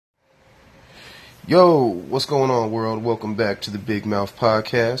Yo, what's going on, world? Welcome back to the Big Mouth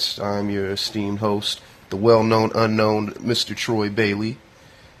Podcast. I'm your esteemed host, the well-known unknown Mr. Troy Bailey.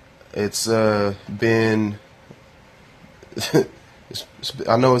 It's been,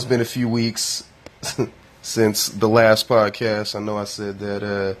 I know it's been a few weeks since the last podcast. I know I said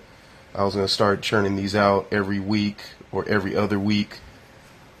that I was going to start churning these out every week or every other week.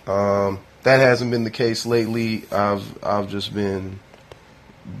 That hasn't been the case lately. I've just been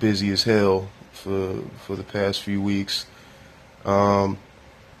busy as hell for the past few weeks. Kind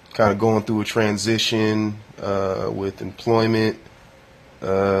of going through a transition with employment,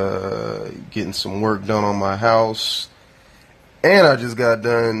 getting some work done on my house, and I just got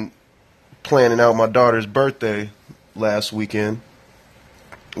done planning out my daughter's birthday last weekend,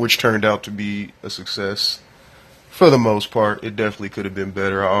 which turned out to be a success. For the most part, it definitely could have been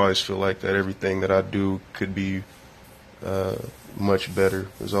better. I always feel like that everything that I do could be much better.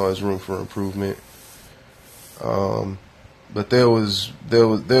 There's always room for improvement. But there's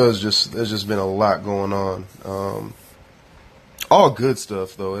just been a lot going on. All good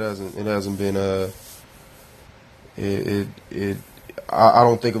stuff though. It hasn't been I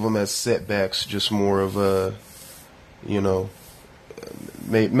don't think of them as setbacks. Just more of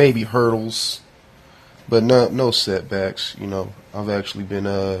maybe hurdles, but no setbacks. I've actually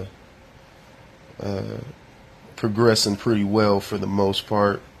been progressing pretty well for the most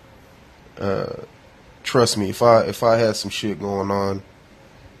part. Trust me, if I had some shit going on,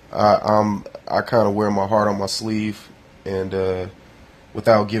 I kind of wear my heart on my sleeve, and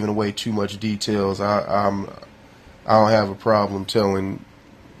without giving away too much details, I don't have a problem telling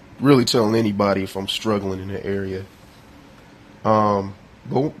anybody if I'm struggling in the area. But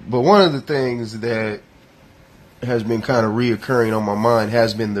one of the things that has been kind of reoccurring on my mind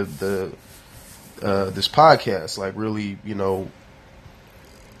has been the this podcast. Like, really,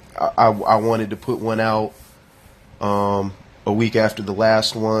 I wanted to put one out a week after the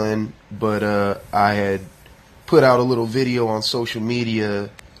last one, but I had put out a little video on social media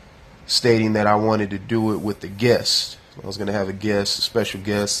stating that I wanted to do it with a guest. I was going to have a special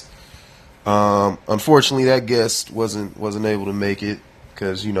guest. Unfortunately, that guest wasn't able to make it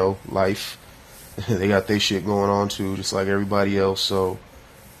because life. They got their shit going on too, just like everybody else. So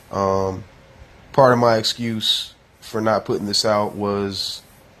part of my excuse for not putting this out was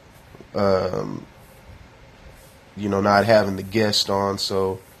not having the guest on,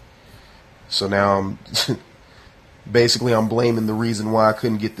 so now I'm basically I'm blaming the reason why I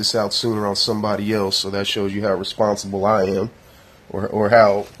couldn't get this out sooner on somebody else. So that shows you how responsible I am, or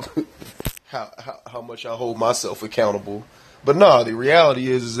how how much I hold myself accountable. But no, the reality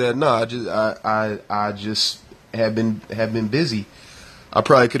is that I just have been busy. I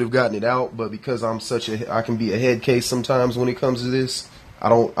probably could have gotten it out, but because I can be a head case sometimes when it comes to this. I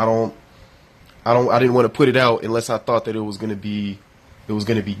didn't want to put it out unless I thought that it was gonna be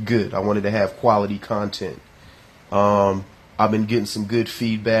good. I wanted to have quality content. I've been getting some good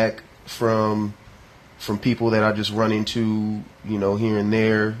feedback from people that I just run into, here and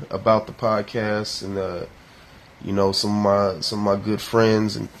there about the podcast, and some of my good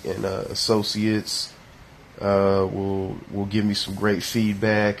friends and associates will give me some great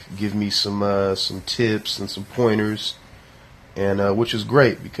feedback, give me some tips and some pointers. And which is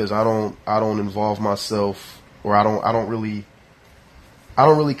great because I don't involve myself, or I don't really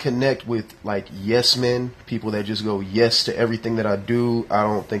connect with like yes men, people that just go yes to everything that I do. I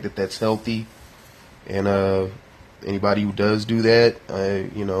don't think that that's healthy. And anybody who does do that,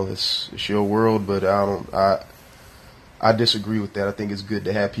 it's your world, but I disagree with that. I think it's good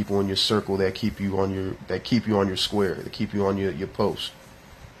to have people in your circle that keep you on your square, that keep you on your post.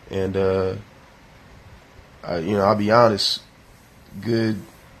 And I'll be honest. The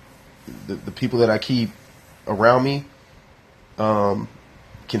people that I keep around me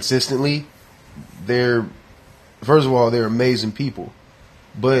consistently, they're amazing people,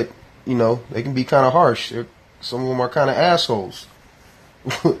 but they can be kind of harsh. Some of them are kind of assholes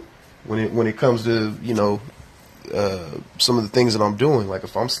when it comes to some of the things that I'm doing. Like,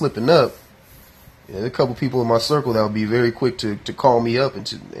 if I'm slipping up, there's a couple people in my circle that will be very quick to call me up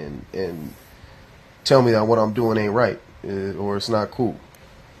and tell me that what I'm doing ain't right. Or it's not cool,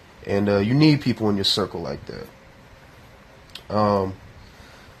 and you need people in your circle like that.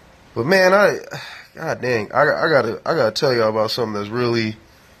 But man, god dang, I gotta tell y'all about something that's really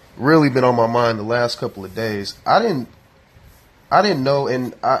been on my mind the last couple of days. I didn't know,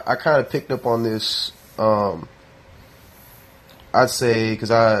 and I kind of picked up on this. I'd say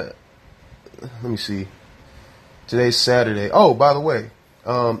because let me see. Today's Saturday. Oh, by the way,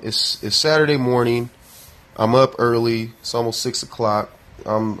 it's Saturday morning. I'm up early. It's almost 6 o'clock.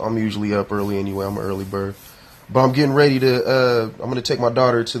 I'm usually up early anyway. I'm an early bird. But I'm getting ready to. I'm gonna take my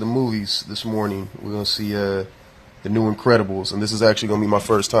daughter to the movies this morning. We're gonna see the new Incredibles, and this is actually gonna be my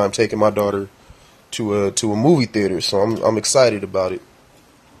first time taking my daughter to a movie theater. So I'm excited about it.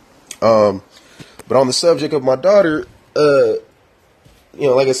 But on the subject of my daughter,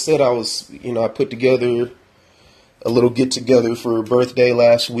 like I said, I put together a little get together for her birthday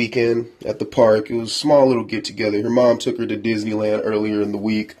last weekend at the park. It was a small little get together. Her mom took her to Disneyland earlier in the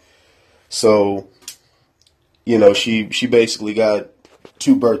week, so she basically got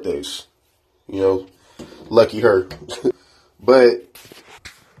 2 birthdays. Lucky her. But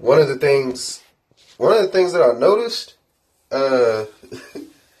one of the things that I noticed,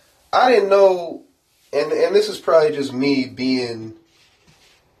 I didn't know, and this is probably just me being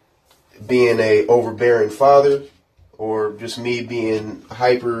a overbearing father, or just me being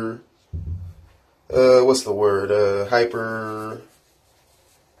hyper, what's the word? Hyper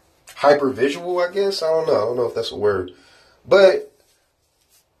visual, I guess. I don't know if that's a word. But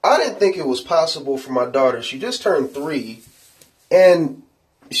I didn't think it was possible for my daughter. She just turned 3, and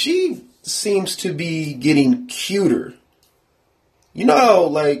she seems to be getting cuter. You know how,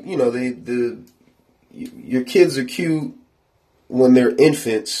 your kids are cute when they're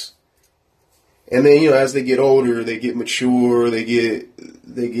infants, and then, as they get older, they get mature, they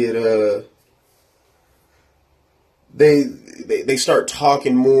start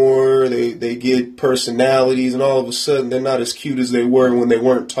talking more, they get personalities, and all of a sudden they're not as cute as they were when they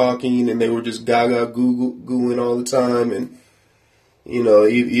weren't talking, and they were just gaga gooing all the time, and,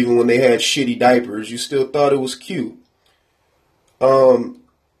 even when they had shitty diapers, you still thought it was cute. I'm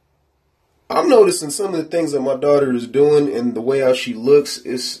noticing some of the things that my daughter is doing and the way how she looks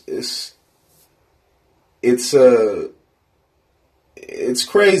it's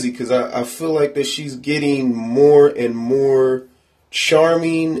crazy, because I feel like that she's getting more and more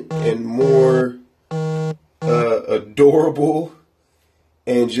charming and more adorable,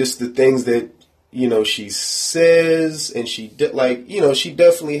 and just the things that she says, and she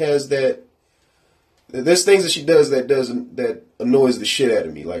definitely has that. There's things that she does that annoys the shit out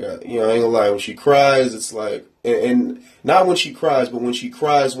of me. Like, I ain't gonna lie, when she cries, it's like, and not when she cries, but when she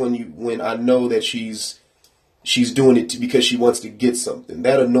cries when I know that she's doing it because she wants to get something.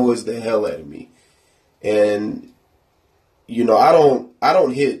 That annoys the hell out of me. And I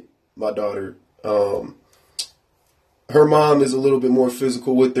don't hit my daughter. Her mom is a little bit more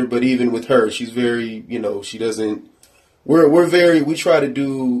physical with her, but even with her, she's very, she doesn't. We try to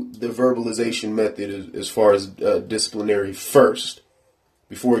do the verbalization method as far as disciplinary first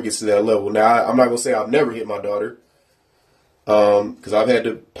before it gets to that level. Now, I'm not going to say I've never hit my daughter, because I've had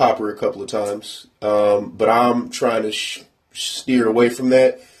to pop her a couple of times. But I'm trying to steer away from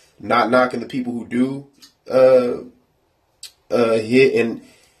that, not knocking the people who do hit. And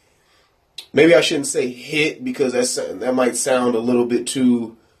maybe I shouldn't say hit, because that might sound a little bit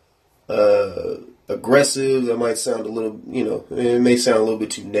too aggressive. That might sound a little, it may sound a little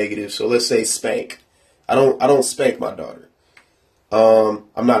bit too negative. So let's say spank. I don't spank my daughter.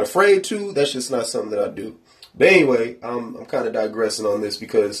 I'm not afraid to. That's just not something that I do. But anyway, I'm kind of digressing on this,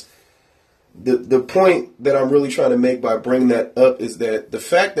 because the point that I'm really trying to make by bringing that up is that the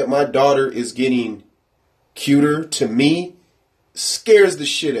fact that my daughter is getting cuter, to me, scares the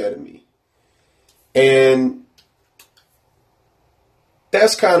shit out of me. And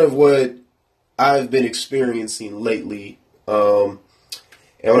that's kind of what I've been experiencing lately. And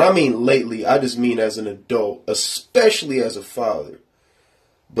when I mean lately, I just mean as an adult, especially as a father.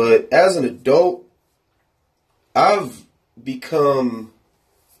 But as an adult, I've become,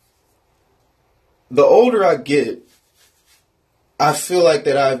 the older I get, I feel like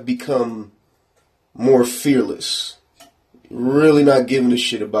that I've become more fearless. Really not giving a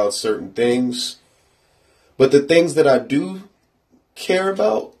shit about certain things. But the things that I do care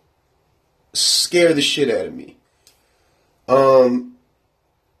about scare the shit out of me. So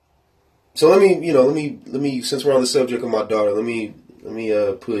let me, since we're on the subject of my daughter, let me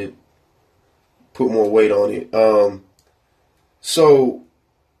put more weight on it. So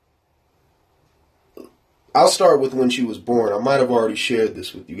I'll start with when she was born. I might have already shared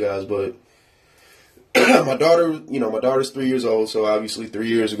this with you guys, but my daughter's 3 years old, so obviously 3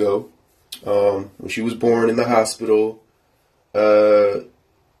 years ago, when she was born in the hospital, the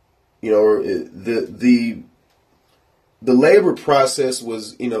labor process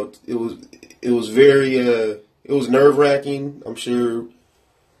was, it was very, it was nerve-wracking. I'm sure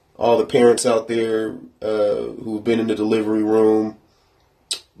all the parents out there who've been in the delivery room,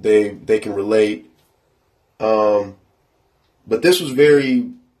 they can relate. But this was very,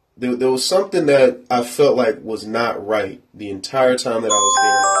 there was something that I felt like was not right the entire time that I was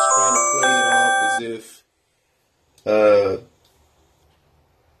there. And I was trying to play it off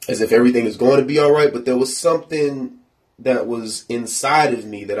as if everything is going to be all right, but there was something that was inside of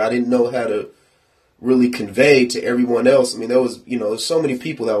me that I didn't know how to really convey to everyone else. I mean, there was, there's so many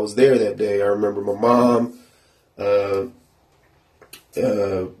people that was there that day. I remember my mom,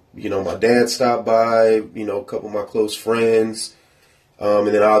 my dad stopped by, a couple of my close friends. And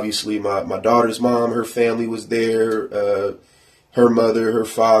then obviously my daughter's mom, her family was there, her mother, her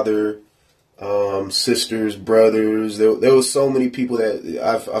father, sisters, brothers. There was so many people that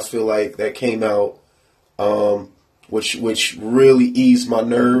I feel like that came out, which really eased my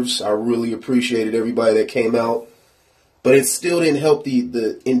nerves. I really appreciated everybody that came out, but it still didn't help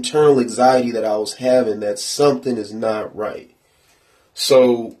the internal anxiety that I was having that something is not right.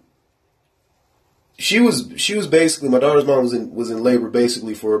 So she was basically, my daughter's mom was in labor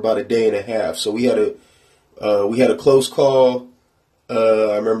basically for about a day and a half. So we had a close call.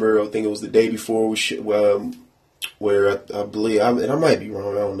 I remember, I think it was the day before where I believe, and I might be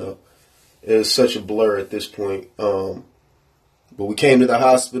wrong, I don't know. It's such a blur at this point. But we came to the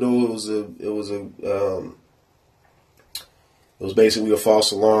hospital. It was basically a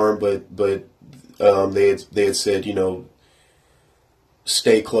false alarm, but they had said,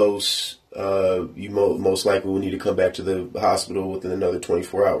 stay close. You most likely will need to come back to the hospital within another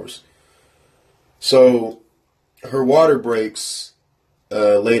 24 hours. So her water breaks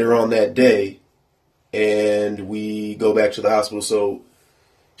later on that day, and we go back to the hospital. So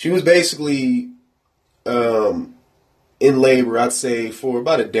she was basically in labor, I'd say, for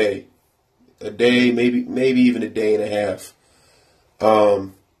about a day, maybe even a day and a half.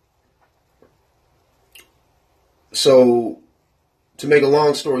 So to make a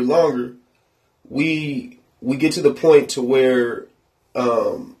long story longer, we get to the point to where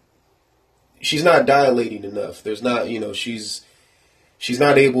she's not dilating enough. There's not, she's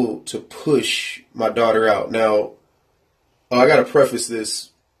not able to push my daughter out. Now, I gotta preface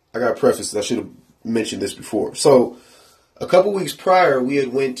this. I should have mentioned this before. So, a couple weeks prior, we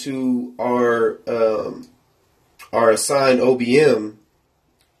had went to our assigned OBM.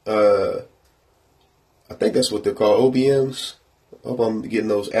 I think that's what they're called, OBMs. I hope I'm getting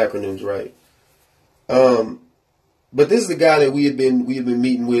those acronyms right. But this is the guy that we had been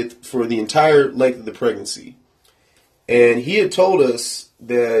meeting with for the entire length of the pregnancy, and he had told us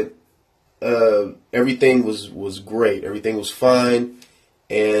that everything was great, everything was fine,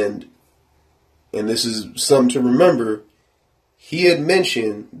 and this is something to remember. He had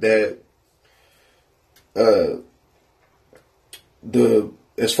mentioned that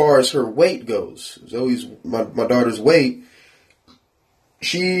as far as her weight goes, Zoe's my daughter's weight,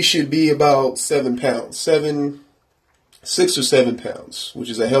 she should be about 7 pounds, 6 or 7 pounds,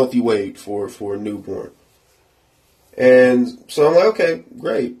 which is a healthy weight for a newborn. And so I'm like, okay,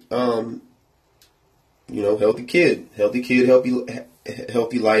 great. Healthy kid,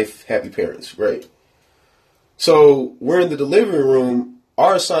 healthy life, happy parents, great. So we're in the delivery room.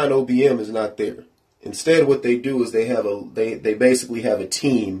 Our assigned OBM is not there. Instead, what they do is they basically have a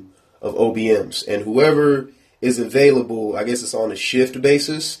team of OBMs, and whoever is available, I guess it's on a shift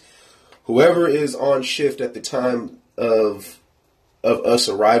basis. Whoever is on shift at the time of us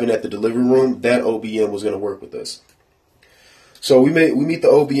arriving at the delivery room, that OBM was going to work with us. So we meet the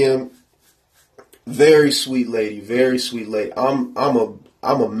OBM. Very sweet lady, very sweet lady. I'm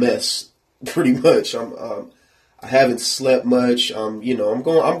a mess, pretty much. I haven't slept much. I'm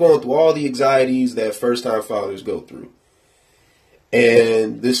going through all the anxieties that first time fathers go through.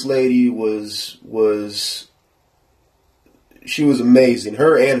 And this lady she was amazing.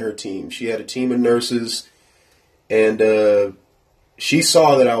 Her and her team. She had a team of nurses, and she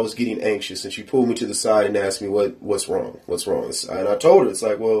saw that I was getting anxious, and she pulled me to the side and asked me what's wrong. And I told her, it's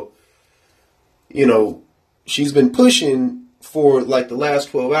like, well, she's been pushing for like the last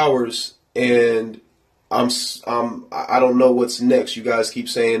 12 hours, and I don't know what's next. You guys keep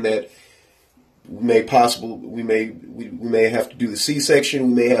saying that we may have to do the C-section.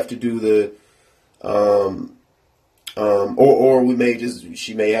 We may have to do the or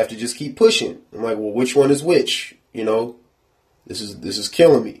she may have to just keep pushing. I'm like, well, which one is which? This is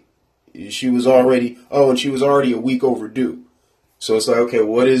killing me. She was already a week overdue. So it's like, okay,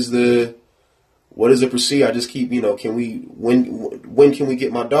 what is the procedure? I just keep, when can we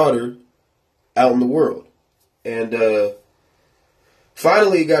get my daughter out in the world? And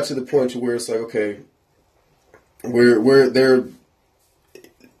finally it got to the point to where it's like, okay, we're there.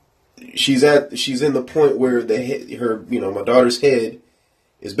 She's in the point where my daughter's head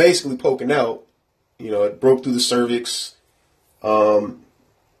is basically poking out. It broke through the cervix.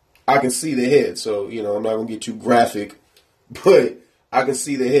 I can see the head. So, you know, I'm not going to get too graphic, but I can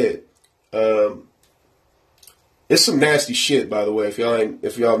see the head. It's some nasty shit, by the way. If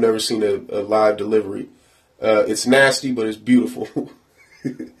y'all have never seen a live delivery, it's nasty, but it's beautiful.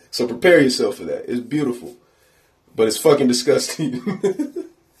 So prepare yourself for that. It's beautiful, but it's fucking disgusting.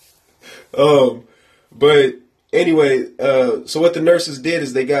 But anyway, so what the nurses did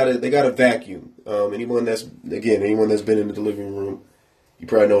is they got a vacuum. Anyone that's been in the delivery room, you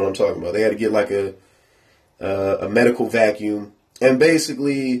probably know what I'm talking about. They had to get like a medical vacuum and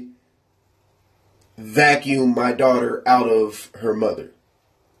basically vacuum my daughter out of her mother.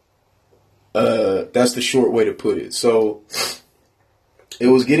 That's the short way to put it. So it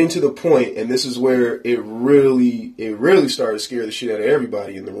was getting to the point, and this is where it really started to scare the shit out of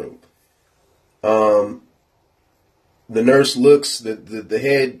everybody in the room. The nurse looks, the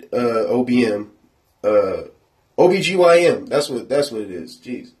head OBM, OBGYN. That's what it is.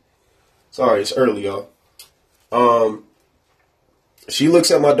 Jeez, sorry, it's early, y'all. She looks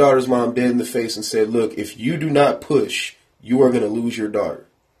at my daughter's mom dead in the face and said, "Look, if you do not push, you are going to lose your daughter."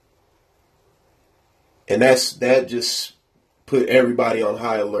 And that just put everybody on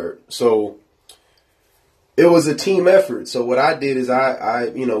high alert. So it was a team effort. So what I did is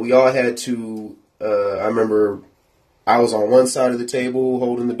we all had to. I remember I was on one side of the table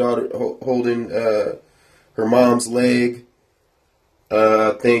holding her mom's leg.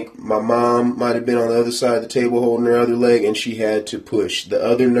 I think my mom might have been on the other side of the table holding her other leg, and she had to push. The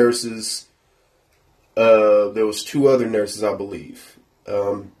other nurses, there was 2 other nurses, I believe,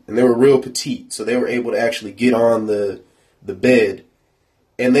 and they were real petite, so they were able to actually get on the bed,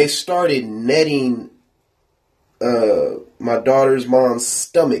 and they started netting my daughter's mom's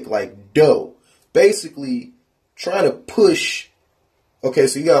stomach like dough, basically trying to push. Okay,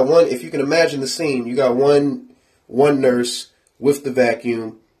 so you got one. If you can imagine the scene, you got one nurse with the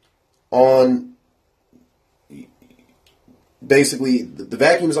vacuum on. Basically, the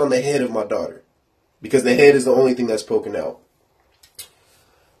vacuum is on the head of my daughter because the head is the only thing that's poking out.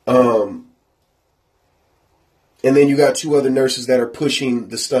 And then you got 2 other nurses that are pushing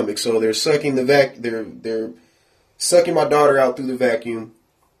the stomach, so they're sucking they're sucking my daughter out through the vacuum.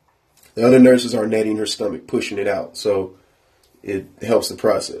 The other nurses are netting her stomach, pushing it out, so it helps the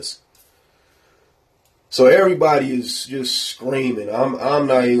process. So everybody is just screaming. I'm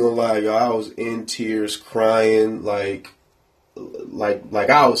not even gonna lie, y'all. I was in tears, crying like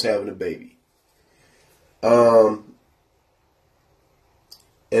I was having a baby. And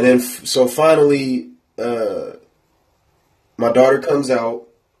then so finally, my daughter comes out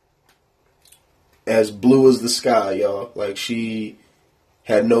as blue as the sky, y'all. Like she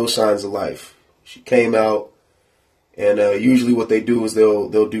had no signs of life. She came out. And usually what they do is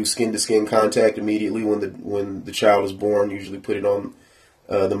they'll do skin-to-skin contact immediately when the child is born. Usually put it on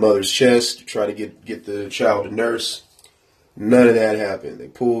the mother's chest to try to get the child to nurse. None of that happened. They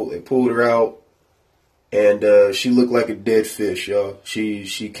pulled her out, and she looked like a dead fish, y'all.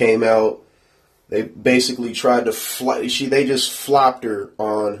 She came out. They basically tried to fly. They just flopped her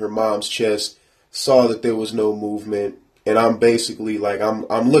on her mom's chest. Saw that there was no movement, and I'm basically like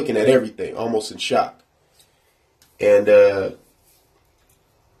I'm looking at everything, almost in shock. And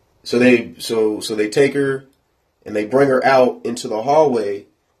so they take her and they bring her out into the hallway.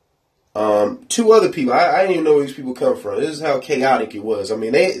 2 other people. I didn't even know where these people come from. This is how chaotic it was. I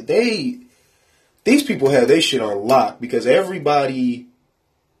mean, these people had their shit on lock because everybody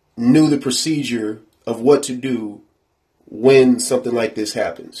knew the procedure of what to do when something like this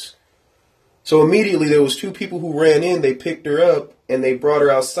happens. So immediately there was 2 people who ran in. They picked her up and they brought her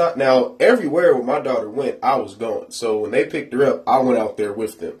outside. Now, everywhere where my daughter went, I was going. So when they picked her up, I went out there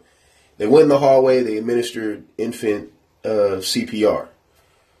with them. They went in the hallway. They administered infant CPR.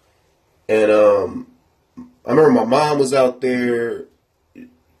 And I remember my mom was out there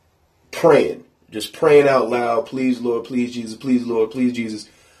praying, just praying out loud. Please, Lord, please, Jesus. Please, Lord, please, Jesus.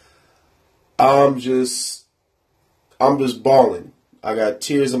 I'm just bawling. I got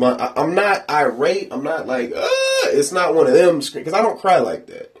tears in my. I'm not irate. I'm not like. It's not one of them because I don't cry like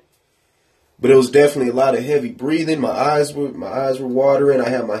that. But it was definitely a lot of heavy breathing. My eyes were watering. I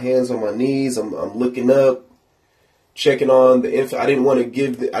had my hands on my knees. I'm looking up, checking on the infant. I didn't want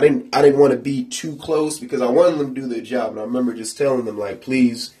to I didn't want to be too close because I wanted them to do their job. And I remember just telling them like,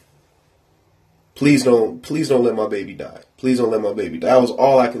 please don't let my baby die. Please don't let my baby die. That was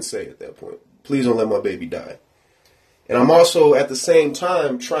all I can say at that point. Please don't let my baby die. And I'm also at the same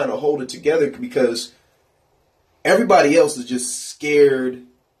time trying to hold it together because everybody else is just scared,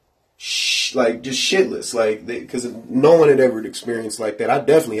 like just shitless, like because no one had ever experienced like that. I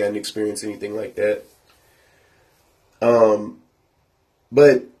definitely hadn't experienced anything like that.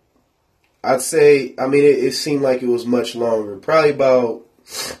 But I'd say, I mean, it seemed like it was much longer. Probably about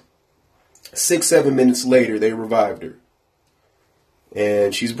 6, 7 minutes later, they revived her.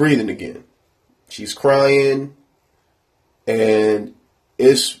 And she's breathing again. She's crying. And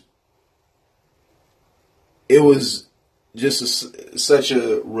it was just such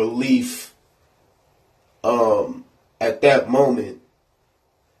a relief at that moment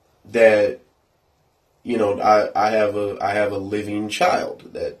that, you know, I have a living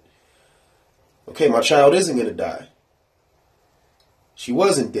child. That, okay, my child isn't going to die. She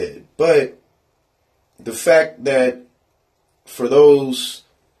wasn't dead. But the fact that for those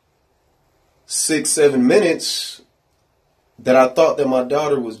 6, 7 minutes that I thought that my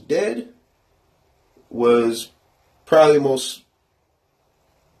daughter was dead was probably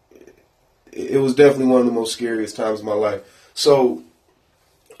it was definitely one of the most scariest times of my life. So,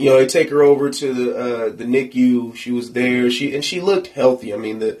 you know, they take her over to the NICU. She was there. She looked healthy. I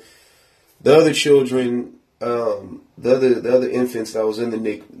mean, the other children, the other infants that was in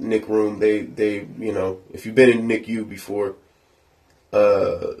the NIC room, they you know, if you've been in NICU before,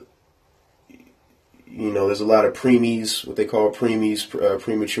 you know, there's a lot of preemies, what they call preemies,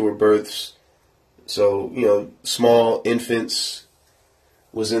 premature births. So, you know, small infants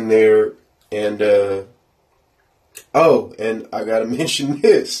was in there. And, and I got to mention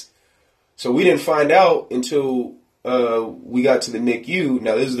this. So we didn't find out until we got to the NICU.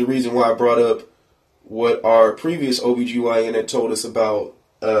 Now, this is the reason why I brought up what our previous OBGYN had told us about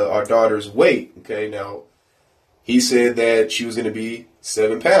our daughter's weight. Okay, now, he said that she was going to be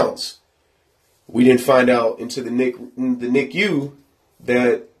 7 pounds. We didn't find out until the NICU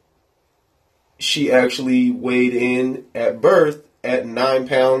that she actually weighed in at birth at 9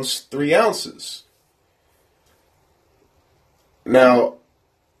 pounds, 3 ounces. Now,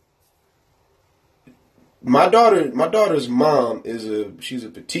 my daughter's mom she's a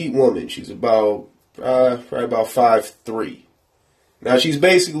petite woman. She's about probably about 5'3". Now she's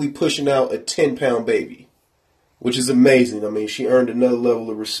basically pushing out a 10-pound baby, which is amazing. I mean, she earned another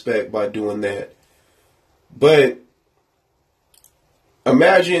level of respect by doing that. But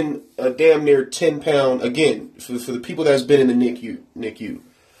imagine a damn near 10-pound, again, for the people that's been in the NICU,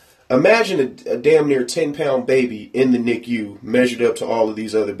 imagine a damn near 10-pound baby in the NICU measured up to all of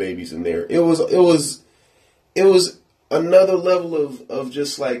these other babies in there. It was another level of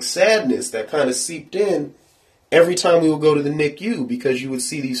just like sadness that kind of seeped in every time we would go to the NICU, because you would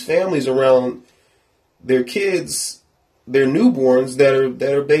see these families around their kids, their newborns that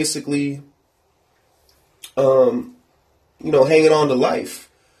are basically, you know, hanging on to life.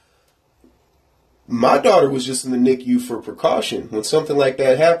 My daughter was just in the NICU for precaution. When something like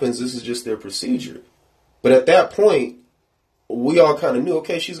that happens, this is just their procedure. But at that point, we all kind of knew,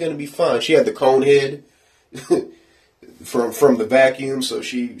 okay, she's going to be fine. She had the cone head from the vacuum, so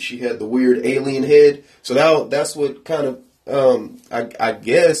she had the weird alien head. So that's what kind of, I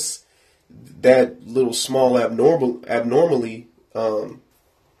guess, that little small abnormally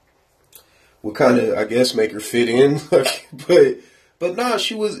would kind of, I guess, make her fit in. but nah,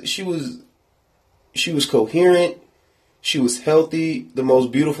 she was coherent. She was healthy. The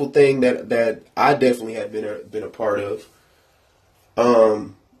most beautiful thing that I definitely had been a part of.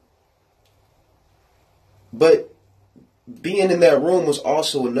 But being in that room was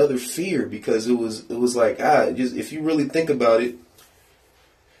also another fear, because it was like, just if you really think about it,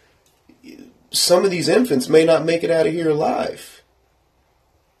 some of these infants may not make it out of here alive.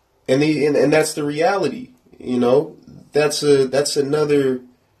 And that's the reality, you know. That's another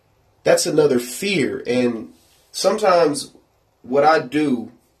fear. And sometimes what I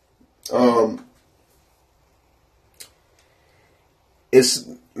do is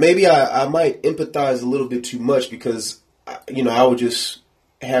maybe I might empathize a little bit too much, because you know, I would just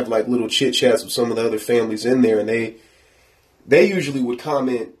have like little chit chats with some of the other families in there, and they usually would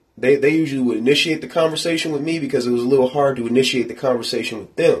comment. They usually would initiate the conversation with me, because it was a little hard to initiate the conversation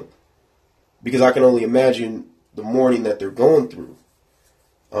with them, because I can only imagine the mourning that they're going through.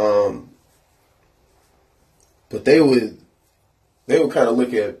 But they would kind of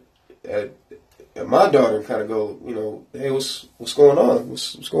look at my daughter and kind of go, you know, hey, what's going on?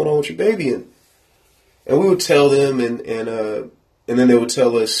 What's going on with your baby? And we would tell them, and then they would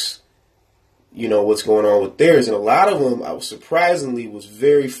tell us, you know, what's going on with theirs. And a lot of them, I was surprisingly, was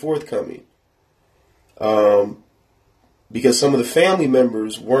very forthcoming. Because some of the family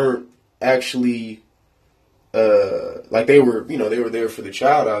members weren't actually, like they were there for the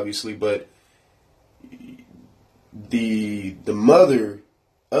child, obviously, but the mother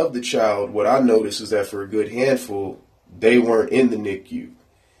of the child, what I noticed is that for a good handful, they weren't in the NICU.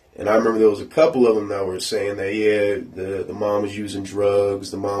 And I remember there was a couple of them that were saying that, yeah, the mom was using drugs,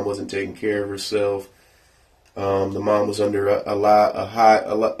 the mom wasn't taking care of herself, the mom was under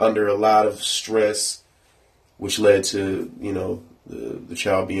under a lot of stress, which led to, you know, the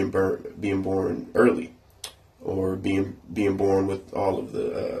child being born early, or being born with all of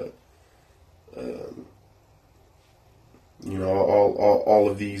the you know, all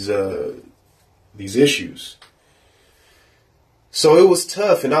of these issues. So it was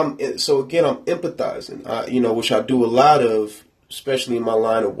tough, and I'm empathizing, you know, which I do a lot of, especially in my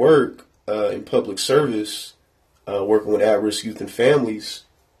line of work, in public service, working with at-risk youth and families.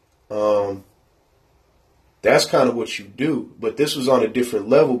 That's kind of what you do. But this was on a different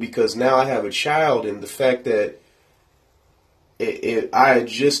level, because now I have a child, and the fact that I had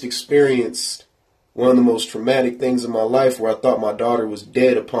just experienced one of the most traumatic things in my life, where I thought my daughter was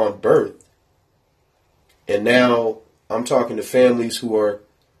dead upon birth. And now I'm talking to families who are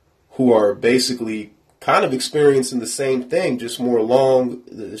basically kind of experiencing the same thing, just more long-winded.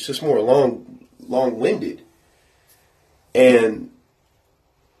 And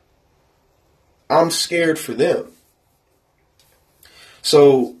I'm scared for them.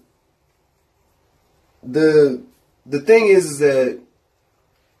 So the thing is that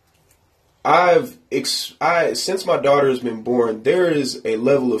since my daughter has been born, there is a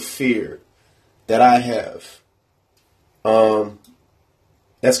level of fear that I have.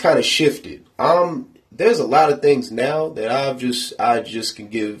 That's kind of shifted. There's a lot of things now that I can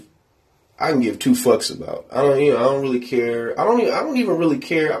give two fucks about. I don't really care. I don't even really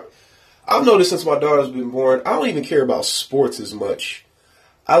care. I've noticed since my daughter's been born, I don't even care about sports as much.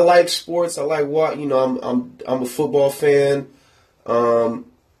 I like sports. I like I'm a football fan. I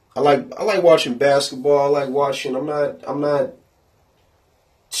like watching basketball. I'm not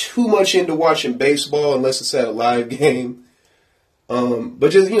too much into watching baseball unless it's at a live game. But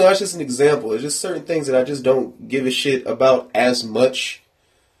just, that's just an example. It's just certain things that I just don't give a shit about as much.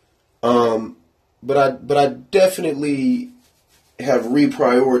 But I definitely have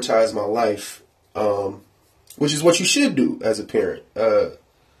reprioritized my life, which is what you should do as a parent.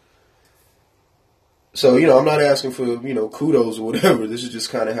 So, I'm not asking for, kudos or whatever. This is just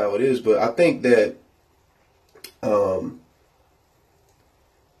kind of how it is. But I think that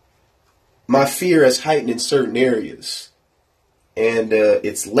my fear has heightened in certain areas. And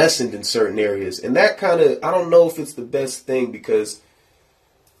it's lessened in certain areas. And that kind of, I don't know if it's the best thing, because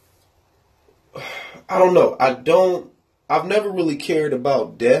I don't know. I've never really cared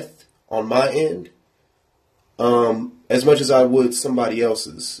about death on my end as much as I would somebody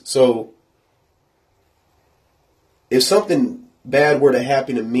else's. So if something bad were to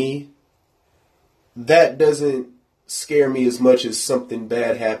happen to me, that doesn't scare me as much as something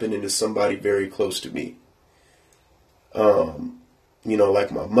bad happening to somebody very close to me.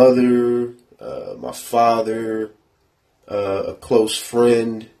 Like my mother, my father, a close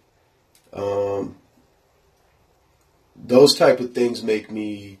friend. Those type of things make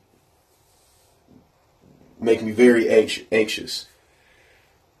me very anxious.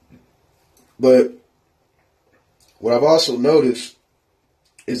 But what I've also noticed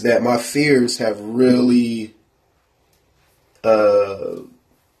is that my fears have really,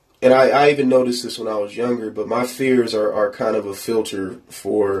 and I even noticed this when I was younger, but my fears are kind of a filter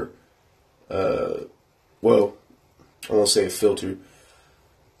for, I won't say a filter.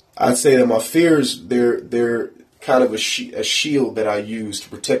 I'd say that my fears, they're kind of a shield that I use to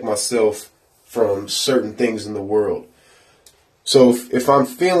protect myself from certain things in the world. So if I'm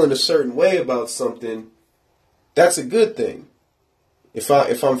feeling a certain way about something, that's a good thing. If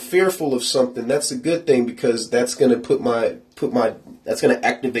I'm fearful of something, that's a good thing, because that's going to that's going to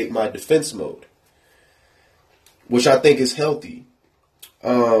activate my defense mode, which I think is healthy.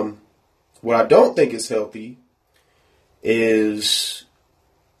 What I don't think is healthy is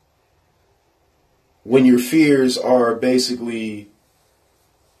when your fears are basically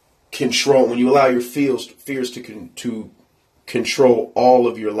when you allow your fears to control all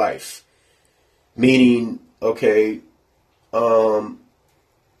of your life. Meaning, okay,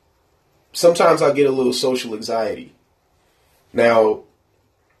 sometimes I get a little social anxiety. Now,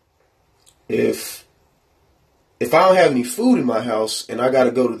 if I don't have any food in my house and I got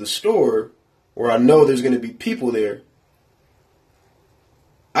to go to the store where I know there's going to be people there,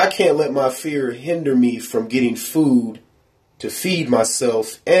 I can't let my fear hinder me from getting food to feed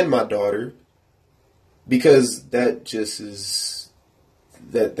myself and my daughter, because that just is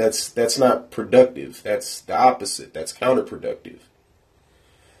that's not productive. That's the opposite. That's counterproductive.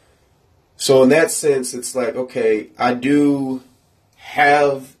 So in that sense, it's like, okay, I do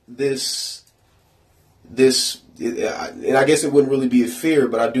have this and I guess it wouldn't really be a fear,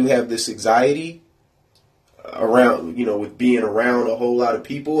 but I do have this anxiety around, with being around a whole lot of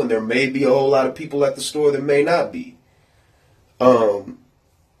people, and there may be a whole lot of people at the store, there may not be.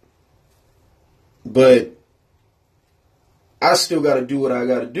 But I still got to do what I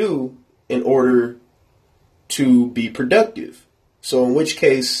got to do in order to be productive. So in which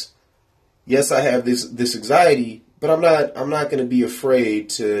case, yes, I have this anxiety, but I'm not going to be afraid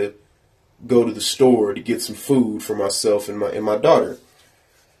to go to the store to get some food for myself and my daughter.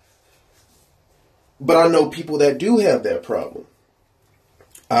 But I know people that do have that problem.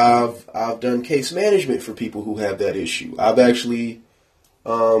 I've done case management for people who have that issue. I've actually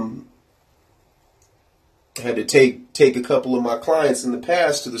had to take a couple of my clients in the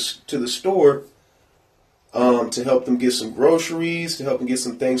past to the store to help them get some groceries, to help them get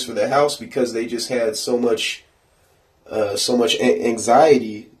some things for their house, because they just had so much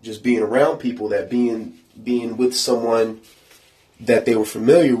anxiety just being around people, that being with someone that they were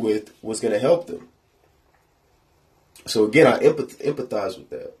familiar with was going to help them. So again, I empathize with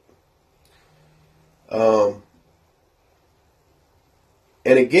that.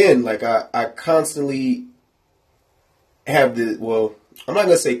 And again, like I constantly have I'm not going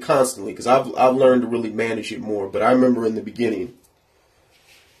to say constantly, because I've learned to really manage it more, but I remember in the beginning,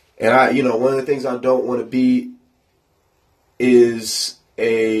 and one of the things I don't want to be is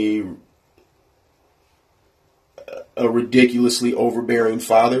a ridiculously overbearing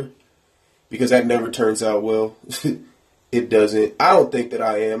father, because that never turns out well. It doesn't. I don't think that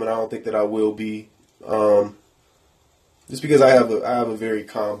I am, and I don't think that I will be. Just because I have a very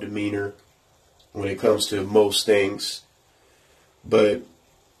calm demeanor when it comes to most things. But,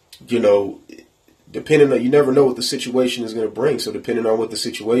 depending on, you never know what the situation is going to bring. So depending on what the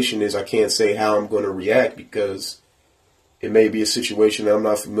situation is, I can't say how I'm going to react, because it may be a situation that I'm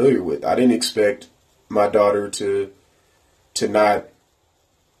not familiar with. I didn't expect my daughter to not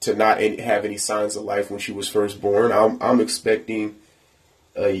have any signs of life when she was first born. I'm expecting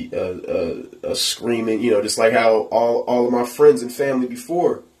a screaming, just like how all of my friends and family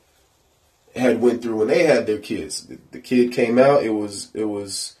before had went through when they had their kids. The kid came out. It was a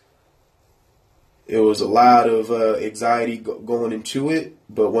lot of anxiety going into it.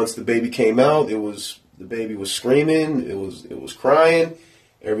 But once the baby came out, the baby was screaming. It was crying.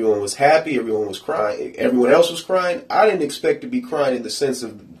 Everyone was happy. Everyone was crying. Everyone else was crying. I didn't expect to be crying in the sense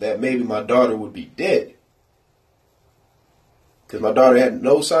of that maybe my daughter would be dead, because my daughter had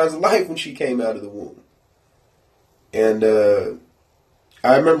no signs of life when she came out of the womb. And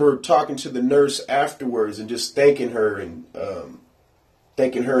I remember talking to the nurse afterwards and just thanking her and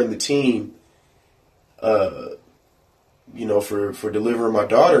the team, for delivering my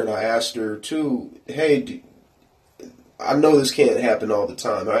daughter. And I asked her too, hey, I know this can't happen all the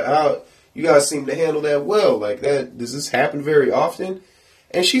time. You guys seem to handle that well. Like that, does this happen very often?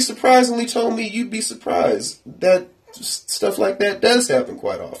 And she surprisingly told me, you'd be surprised that stuff like that does happen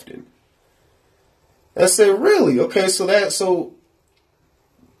quite often. I said, really? Okay, so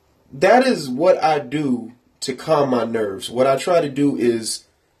that is what I do to calm my nerves. What I try to do is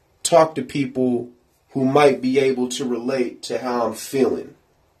talk to people who might be able to relate to how I'm feeling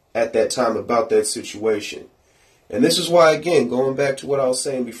at that time about that situation. And this is why, again, going back to what I was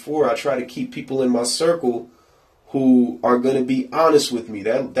saying before, I try to keep people in my circle who are going to be honest with me.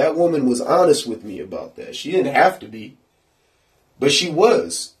 That woman was honest with me about that. She didn't have to be, but she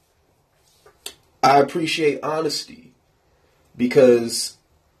was. I appreciate honesty, because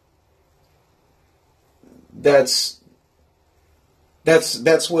that's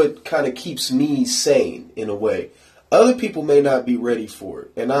what kind of keeps me sane in a way. Other people may not be ready for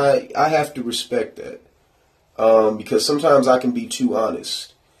it, and I have to respect that. Because sometimes I can be too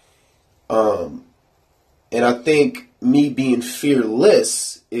honest. And I think me being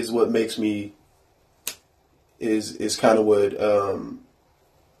fearless is what makes me, is kind of what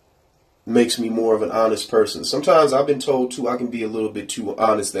makes me more of an honest person. Sometimes I've been told too, I can be a little bit too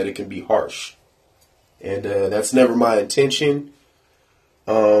honest, that it can be harsh. And that's never my intention.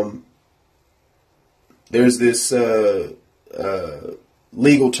 There's this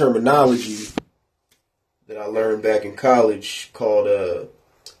legal terminology that I learned back in college called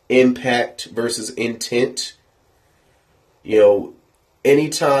impact versus intent.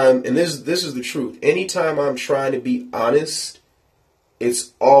 Anytime, and this is the truth, anytime I'm trying to be honest,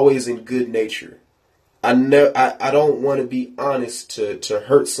 it's always in good nature. I don't want to be honest to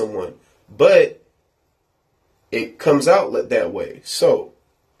hurt someone, but it comes out that way. So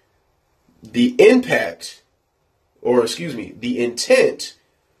the impact, the intent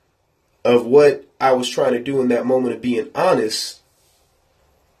of what I was trying to do in that moment of being honest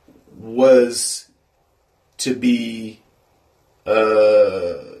was to be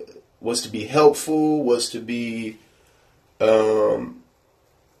helpful, was to be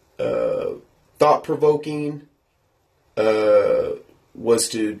thought provoking, was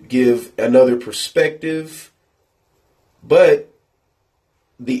to give another perspective, but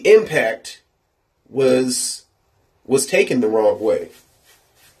the impact was taken the wrong way.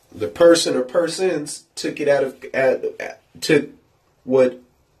 The person or persons took it took what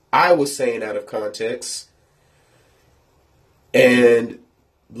I was saying out of context and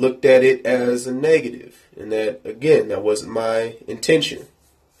looked at it as a negative, and that, again, that wasn't my intention.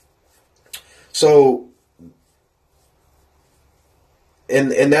 So,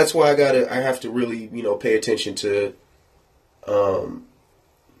 and that's why I have to really, pay attention to, I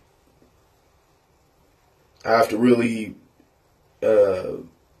have to really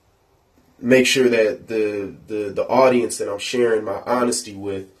make sure that the audience that I'm sharing my honesty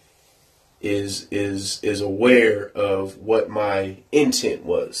with is aware of what my intent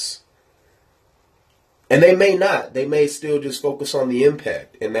was. And they may not. They may still just focus on the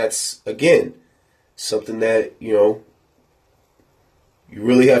impact. And that's, again, something that, you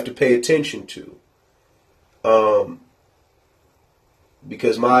really have to pay attention to.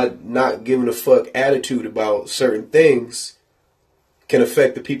 Because my not giving a fuck attitude about certain things can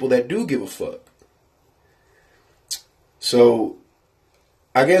affect the people that do give a fuck. So,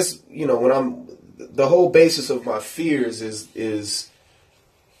 I guess, the whole basis of my fears is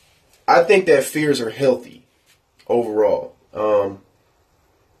I think that fears are healthy overall.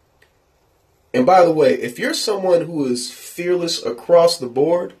 And by the way, if you're someone who is fearless across the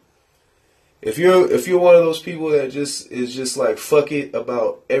board, if you're one of those people that is just like fuck it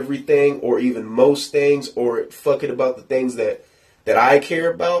about everything, or even most things, or fuck it about the things that I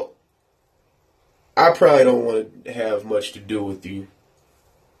care about, I probably don't want to have much to do with you.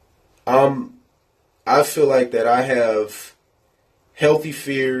 I feel like that I have healthy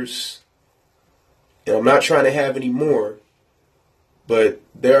fears, and I'm not trying to have any more, but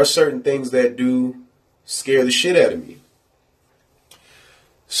there are certain things that do scare the shit out of me.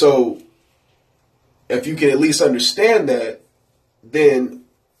 So, if you can at least understand that, then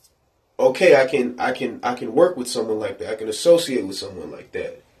okay, I can work with someone like that. I can associate with someone like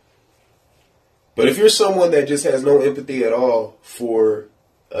that. But if you're someone that just has no empathy at all for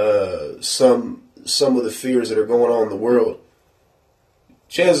some of the fears that are going on in the world,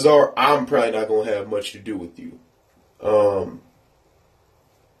 chances are I'm probably not going to have much to do with you.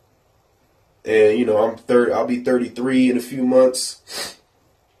 And I'll be 33 in a few months.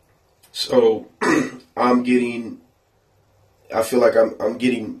 So I feel like I'm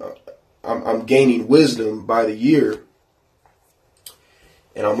gaining wisdom by the year,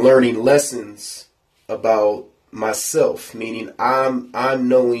 and I'm learning lessons about myself, meaning I'm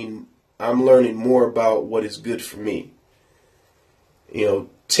learning more about what is good for me. 10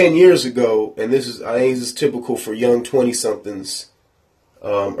 years ago, and I think this is typical for young 20-somethings,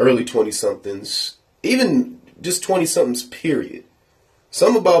 early 20-somethings, even just 20-somethings, period.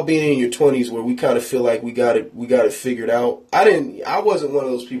 Something about being in your 20s where we kind of feel like we got it figured out. I wasn't one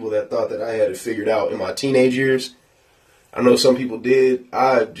of those people that thought that I had it figured out in my teenage years. I know some people did.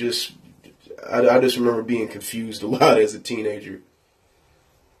 I just remember being confused a lot as a teenager.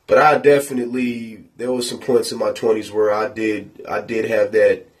 But there was some points in my 20s where I did have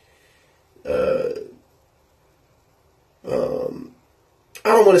that, I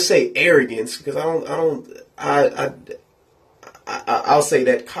don't want to say arrogance, because I'll say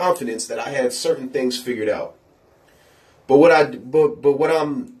that confidence that I had certain things figured out. But where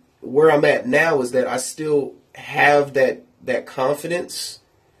I'm at now is that I still have that confidence,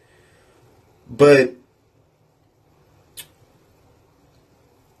 but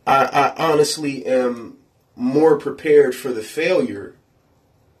I honestly am more prepared for the failure,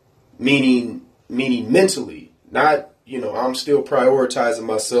 meaning mentally, not, I'm still prioritizing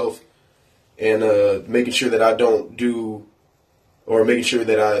myself and making sure that I don't do, or making sure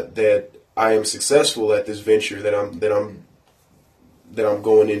that I am successful at this venture that I'm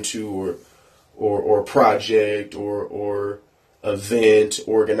going into, or project or event,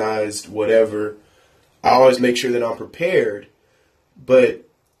 organized, whatever. I always make sure that I'm prepared. But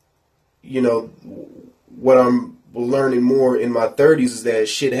what I'm learning more in my 30s is that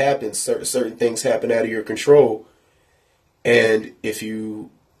shit happens. Certain things happen out of your control, and if you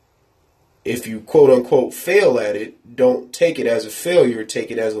quote unquote fail at it, don't take it as a failure, take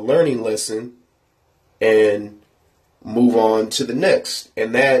it as a learning lesson and move on to the next.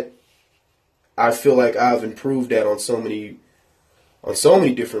 And that, I feel like I've improved that on so many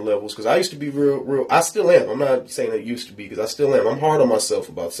different levels, because I used to be real, I still am. I'm not saying I used to be, because I still am. I'm hard on myself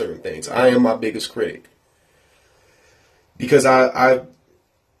about certain things. I am my biggest critic. because I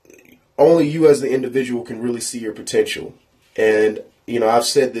only you as the individual can really see your potential. And, I've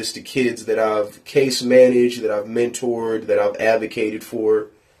said this to kids that I've case managed, that I've mentored, that I've advocated for,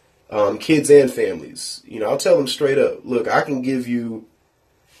 kids and families. I'll tell them straight up, look, I can give you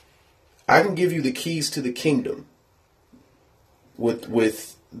the keys to the kingdom with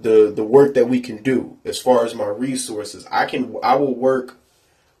the work that we can do as far as my resources. I can work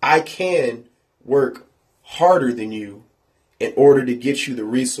harder than you in order to get you the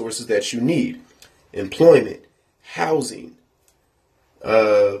resources that you need. Employment, housing,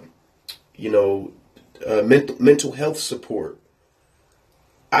 mental health support.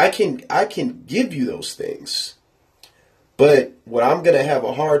 I can give you those things. But what I'm going to have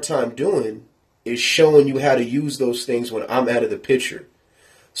a hard time doing is showing you how to use those things when I'm out of the picture.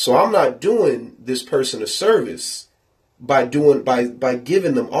 So I'm not doing this person a service by giving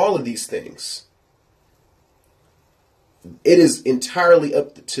them all of these things. It is entirely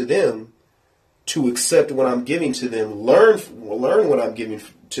up to them to accept what I'm giving to them, learn what I'm giving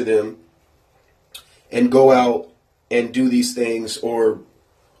to them, and go out and do these things or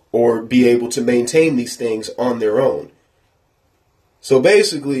be able to maintain these things on their own. So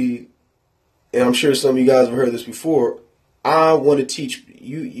basically, and I'm sure some of you guys have heard this before, I want to teach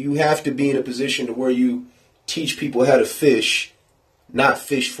you. You have to be in a position to where you teach people how to fish, not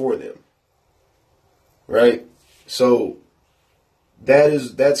fish for them. Right? So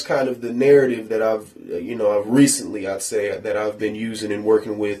that's kind of the narrative that I've recently, I'd say, that I've been using and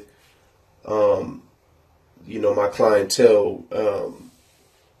working with, my clientele,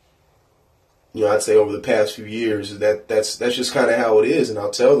 I'd say over the past few years. That's just kind of how it is. And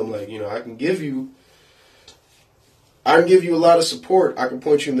I'll tell them, like, I can give you a lot of support. I can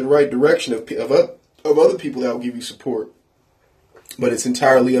point you in the right direction of other people that will give you support, but it's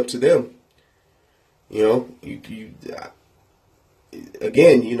entirely up to them.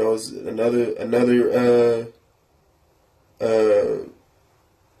 Again, it's another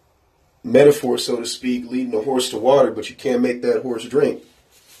metaphor, so to speak, leading a horse to water, but you can't make that horse drink.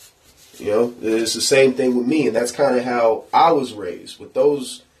 It's the same thing with me, and that's kind of how I was raised with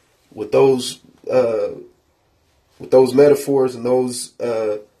those metaphors and those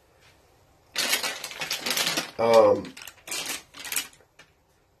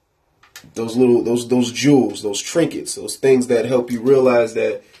jewels, those trinkets, those things that help you realize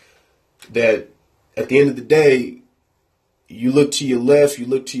that at the end of the day, you look to your left, you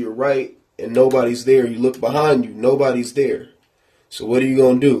look to your right, and nobody's there. You look behind you, nobody's there. So what are you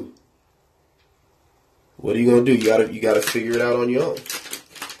gonna do? What are you gonna do? You gotta figure it out on your own,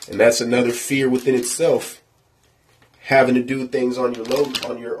 and that's another fear within itself. Having to do things on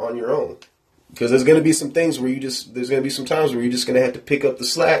your own, because there's gonna be some things where there's gonna be some times where you're just gonna have to pick up the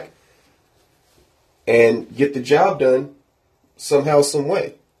slack and get the job done somehow, some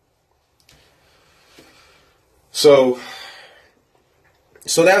way. So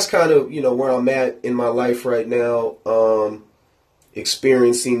that's kind of, where I'm at in my life right now,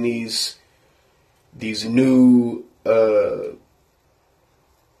 experiencing these new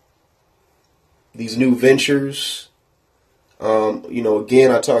ventures.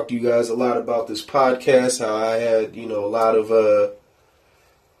 Again, I talked to you guys a lot about this podcast, how I had, a lot of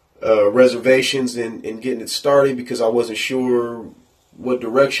reservations in getting it started because I wasn't sure what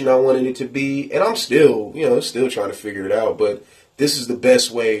direction I wanted it to be. And I'm still trying to figure it out. But this is the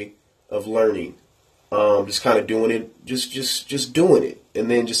best way of learning. Just kind of doing it, just doing it. And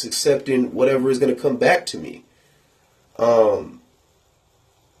then just accepting whatever is going to come back to me.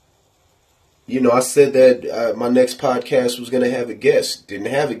 I said that my next podcast was going to have a guest. Didn't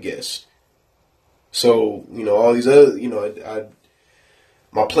have a guest. So, all these other,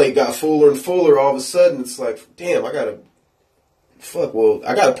 my plate got fuller and fuller. All of a sudden, it's like, damn, I got to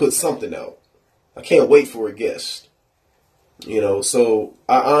put something out. I can't wait for a guest. So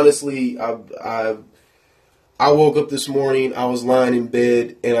I honestly, I woke up this morning, I was lying in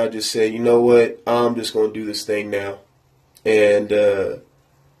bed, and I just said, you know what, I'm just going to do this thing now. And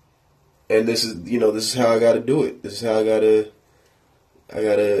this is how I got to do it. This is how I got to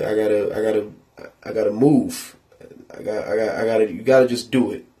move. You got to just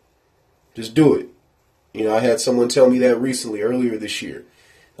do it. Just do it. I had someone tell me that recently, earlier this year.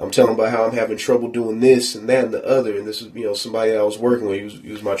 I'm telling about how I'm having trouble doing this and that and the other. And this is, somebody I was working with.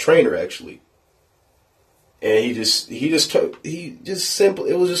 He was my trainer, actually. And he just simple.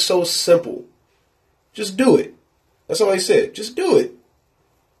 It was just so simple. Just do it. That's all he said. Just do it.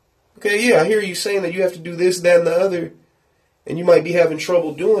 Okay, yeah, I hear you saying that you have to do this, that, and the other, and you might be having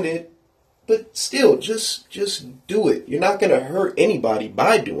trouble doing it, but still, just do it. You're not going to hurt anybody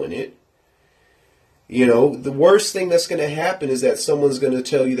by doing it. You know, the worst thing that's going to happen is that someone's going to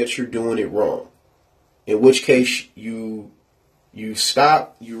tell you that you're doing it wrong. In which case you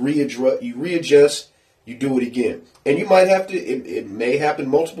stop, you readjust, you do it again. And you might have to, it may happen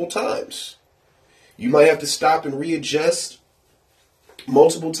multiple times. You might have to stop and readjust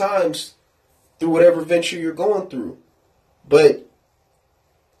multiple times through whatever venture you're going through. But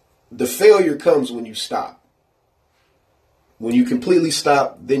the failure comes when you stop. When you completely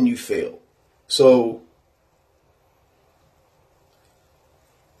stop, then you fail. So,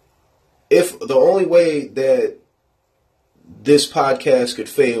 if the only way that this podcast could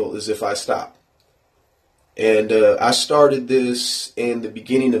fail is if I stop. And I started this in the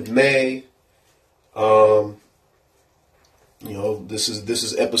beginning of May. This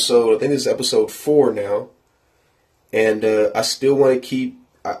is episode, I think this is episode 4 now. And I still want to keep,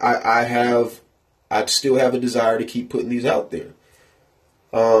 I still have a desire to keep putting these out there.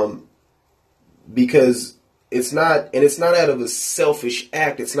 Because it's not out of a selfish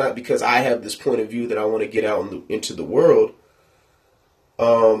act. It's not because I have this point of view that I want to get out into the world.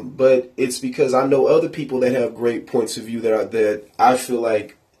 But it's because I know other people that have great points of view that I feel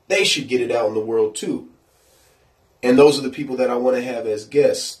like they should get it out in the world too. And those are the people that I want to have as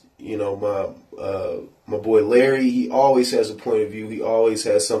guests. You know, my boy Larry, he always has a point of view. He always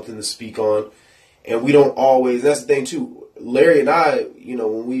has something to speak on. And we don't always, that's the thing too. Larry and I, you know,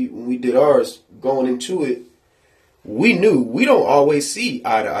 when we did ours, going into it, we knew we don't always see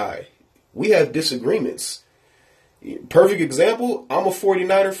eye to eye. We have disagreements. Perfect example, I'm a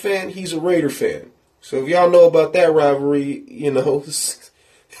 49er fan, he's a Raider fan. So if y'all know about that rivalry, you know,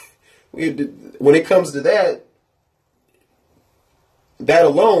 when it comes to that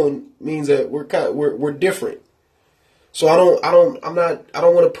alone means that we're different. So I don't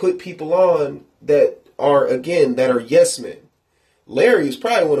want to put people on that are yes men. Larry is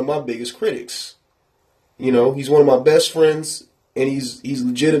probably one of my biggest critics. You know, he's one of my best friends, and he's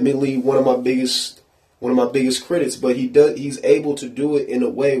legitimately one of my biggest critics. But he's able to do it in a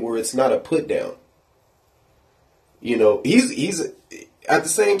way where it's not a put down. You know, he's at the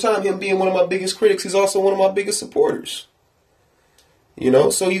same time, him being one of my biggest critics, he's also one of my biggest supporters. You know,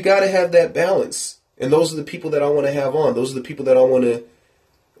 so you got to have that balance, and those are the people that I want to have on. Those are the people that I want to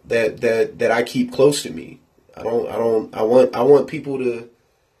that I keep close to me. I want people to,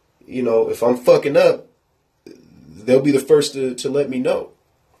 you know, if I'm fucking up, they'll be the first to let me know.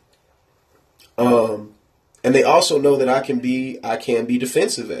 And they also know that I can be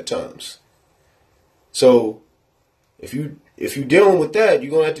defensive at times. So if you're dealing with that,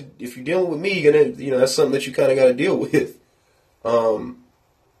 you're gonna have to. If you're dealing with me, you're gonna, you know, that's something that you kind of got to deal with.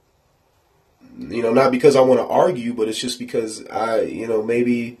 You know, not because I want to argue, but it's just because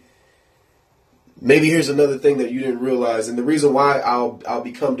maybe here's another thing that you didn't realize, and the reason why I'll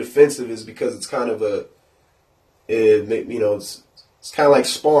become defensive is because it's kind of it's kind of like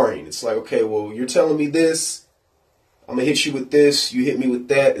sparring. It's like, okay, well, you're telling me this, I'm gonna hit you with this, you hit me with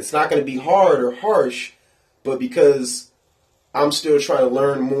that. It's not gonna be hard or harsh, but because I'm still trying to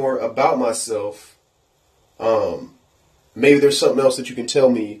learn more about myself, maybe there's something else that you can tell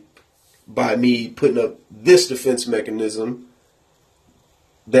me by me putting up this defense mechanism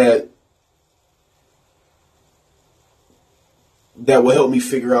that will help me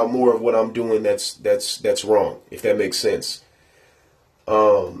figure out more of what I'm doing that's wrong, if that makes sense.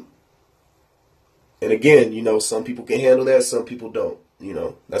 And again, you know, some people can handle that, some people don't. You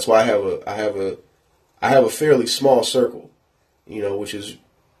know, that's why I have a fairly small circle, you know, which is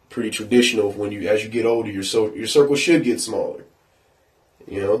pretty traditional. As you get older, your circle should get smaller,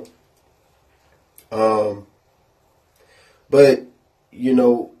 you know. But you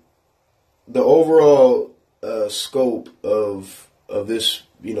know, the overall scope of this,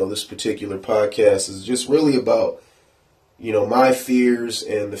 you know, this particular podcast is just really about, you know, my fears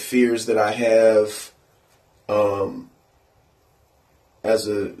and the fears that I have, as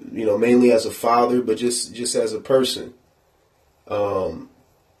a, you know, mainly as a father, but just as a person. Because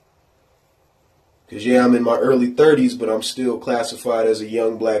yeah, I'm in my early 30s, but I'm still classified as a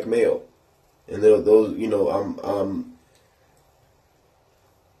young black male, and those, you know,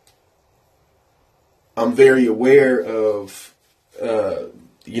 I'm very aware of,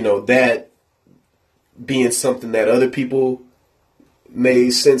 you know, that being something that other people may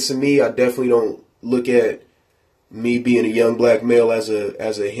sense in me. I definitely don't look at me being a young black male as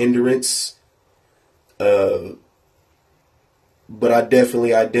a hindrance. But I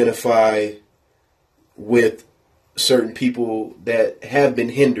definitely identify with certain people that have been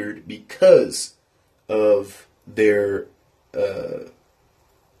hindered because of their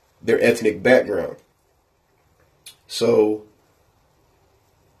ethnic background. So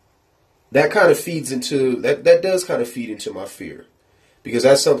that kind of feeds into that does kind of feed into my fear, because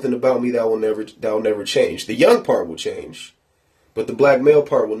that's something about me that will never change. The young part will change, but the black male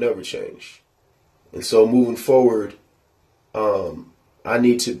part will never change. And so moving forward, I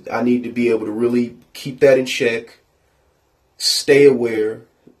need to be able to really keep that in check, stay aware,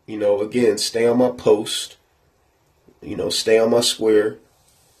 again, stay on my post, stay on my square,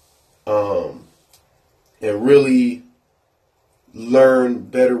 and really learn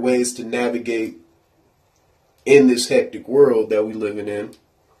better ways to navigate in this hectic world that we living in,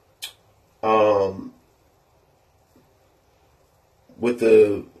 with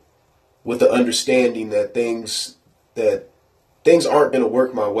the understanding that things aren't going to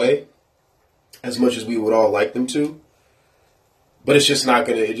work my way as much as we would all like them to, but it's just not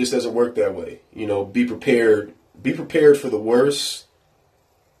it just doesn't work that way. Be prepared for the worst.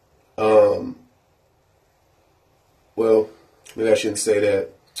 Well, maybe I shouldn't say that.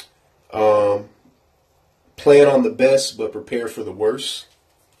 Plan on the best, but prepare for the worst.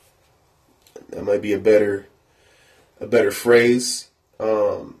 That might be a better phrase.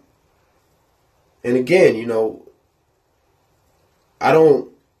 And again, I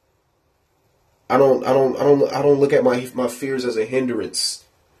don't look at my fears as a hindrance.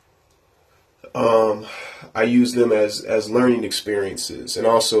 I use them as learning experiences, and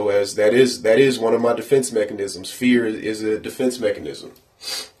also as that is one of my defense mechanisms. Fear is a defense mechanism.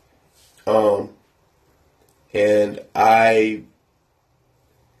 And I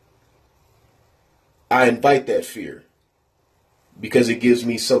invite that fear because it gives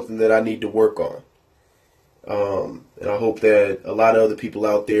me something that I need to work on. And I hope that a lot of other people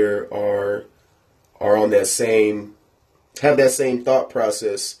out there are on have that same thought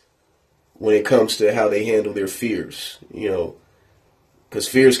process when it comes to how they handle their fears, because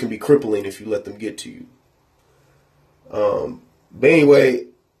fears can be crippling if you let them get to you. But anyway,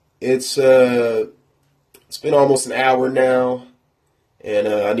 it's been almost an hour now, and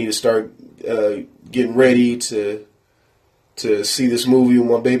I need to start getting ready to see this movie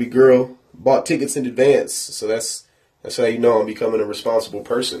with my baby girl. Bought tickets in advance, so that's how you know I'm becoming a responsible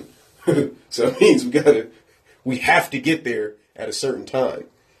person. So it means we have to get there at a certain time.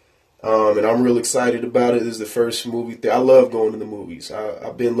 And I'm real excited about it. This is the first movie. I love going to the movies.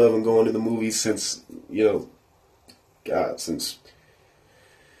 I've been loving going to the movies since the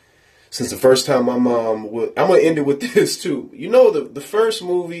first time my mom would. I'm gonna end it with this too. The first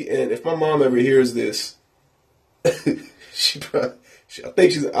movie, and if my mom ever hears this, I don't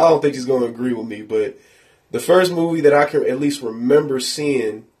think she's gonna agree with me, but the first movie that I can at least remember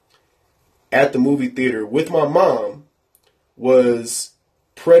seeing at the movie theater with my mom was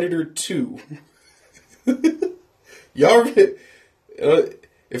Predator 2. If y'all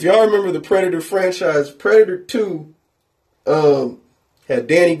remember the Predator franchise, Predator 2 had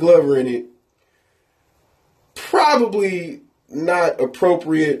Danny Glover in it. Probably not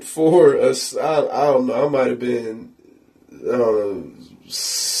appropriate for us. I don't know. I might have been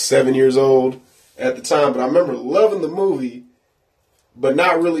 7 years old at the time, but I remember loving the movie, but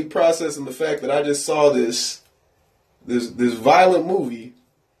not really processing the fact that I just saw this violent movie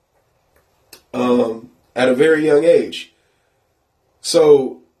at a very young age.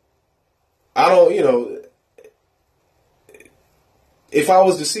 So I don't, if I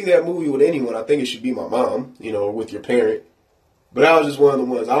was to see that movie with anyone, I think it should be my mom, or with your parent. But that was just one of the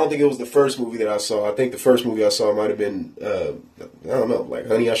ones. I don't think it was the first movie that I saw. I think the first movie I saw might have been, I don't know, like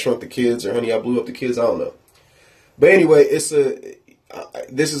Honey, I Shrunk the Kids or Honey, I Blew Up the Kids. I don't know. But anyway, this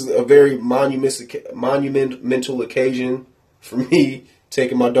is a very monumental occasion for me,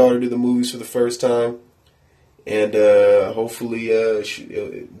 taking my daughter to the movies for the first time. And hopefully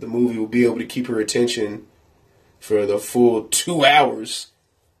the movie will be able to keep her attention for the full 2 hours.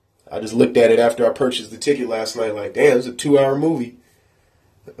 I just looked at it after I purchased the ticket last night, like, damn, it's a 2-hour movie.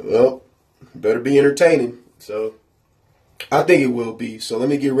 Well, better be entertaining. So I think it will be. So let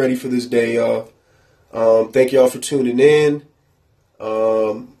me get ready for this day, y'all. Thank y'all for tuning in.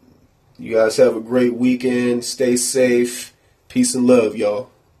 You guys have a great weekend. Stay safe. Peace and love, y'all.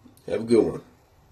 Have a good one.